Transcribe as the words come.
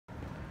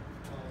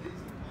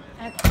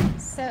Okay,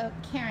 so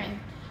Karen,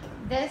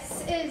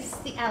 this is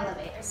the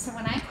elevator. So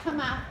when I come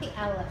off the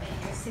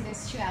elevator, see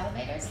there's two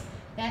elevators?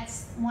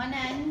 That's one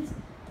end,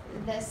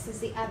 this is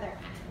the other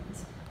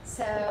end.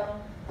 So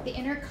the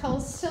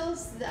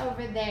intercoastal's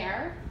over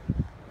there.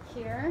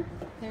 Here,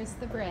 there's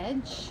the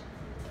bridge.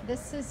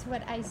 This is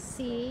what I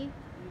see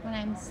when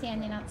I'm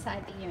standing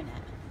outside the unit.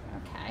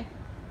 Okay,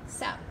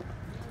 so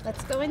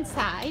let's go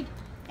inside,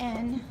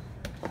 and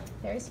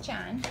there's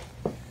John.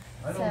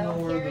 I don't know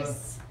where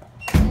here's,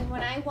 and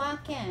when I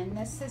walk in,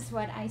 this is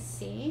what I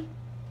see.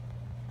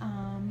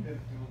 Doing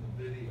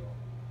the video.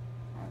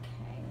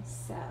 Okay,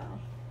 so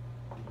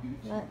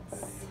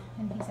let's,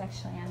 and he's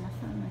actually on the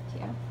phone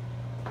with you.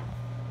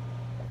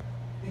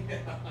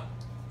 Yeah.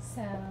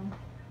 So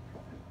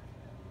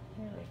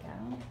here we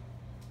go.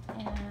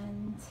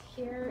 And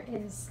here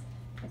is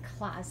the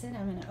closet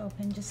I'm going to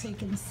open just so you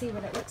can see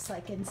what it looks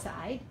like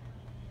inside.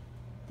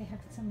 They have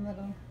some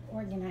little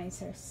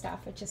organizer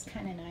stuff, which is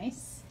kind of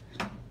nice.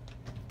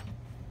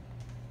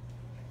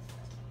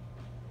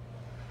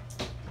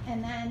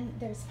 And then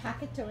there's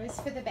pocket doors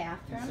for the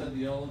bathroom. You said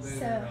the elevator,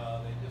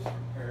 So they just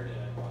repaired it,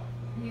 I thought.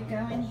 you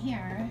go in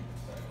here.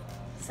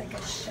 It's like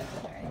a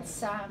shoulder.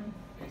 It's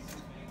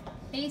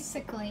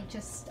basically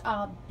just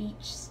all beach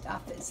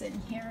stuff is in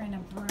here, and a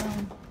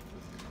broom.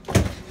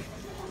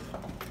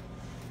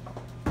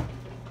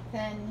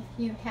 Then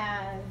you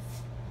have,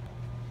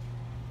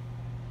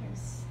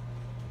 here's,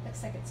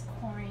 looks like it's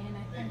chlorine,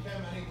 I Hey think.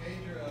 Kim, any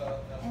major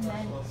And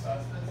then special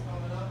assessments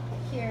coming up?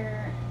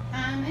 Here,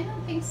 I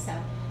don't think so.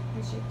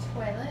 Here's your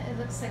toilet. It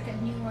looks like a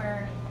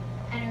newer,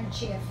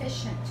 energy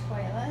efficient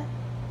toilet.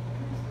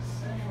 Where's the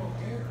central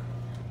air?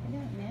 I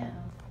don't know.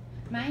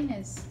 Mine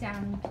is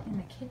down in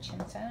the kitchen,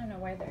 so I don't know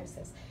where theirs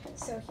is.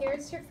 So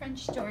here's your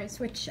French doors,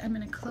 which I'm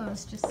going to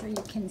close just so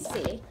you can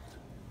see.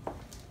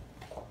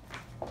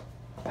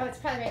 Oh, it's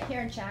probably right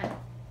here, John.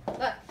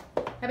 Look,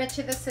 I bet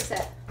you this is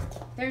it.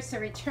 There's the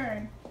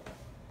return.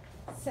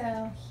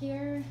 So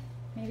here,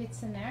 maybe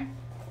it's in there.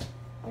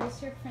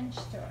 There's your French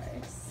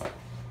doors.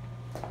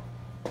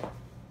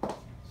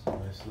 It's a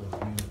nice little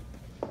unit.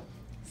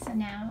 So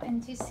now,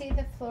 and do you see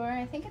the floor?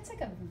 I think it's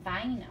like a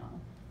vinyl,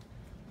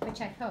 which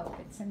I hope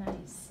it's a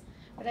nice.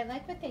 But I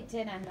like what they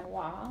did on the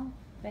wall,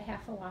 the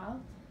half a wall.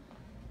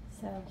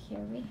 So here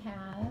we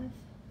have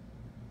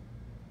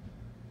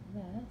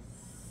this.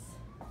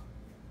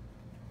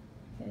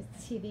 There's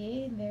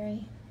TV,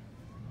 very,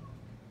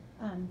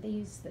 they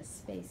use the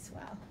space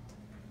well.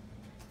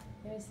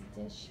 There's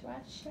a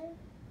dishwasher.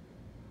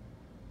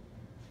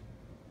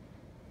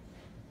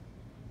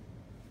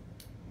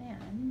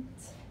 And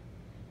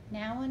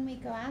now when we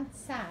go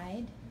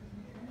outside,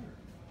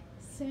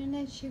 as soon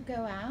as you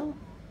go out,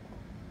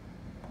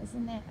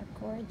 isn't that a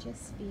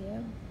gorgeous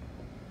view?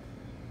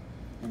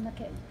 And look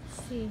at,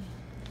 see,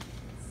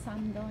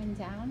 sun going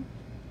down.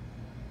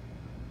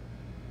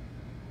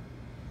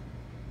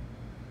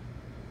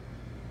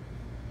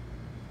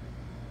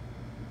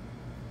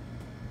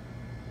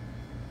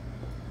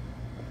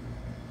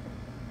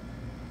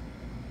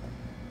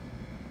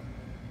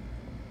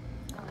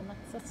 Oh, and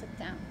let's look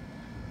down.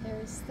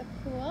 There's the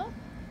pool.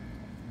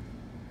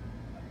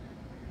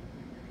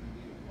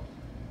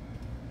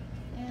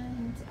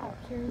 And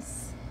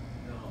here's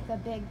No. the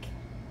big,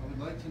 I would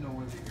like to know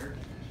where the air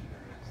conditioning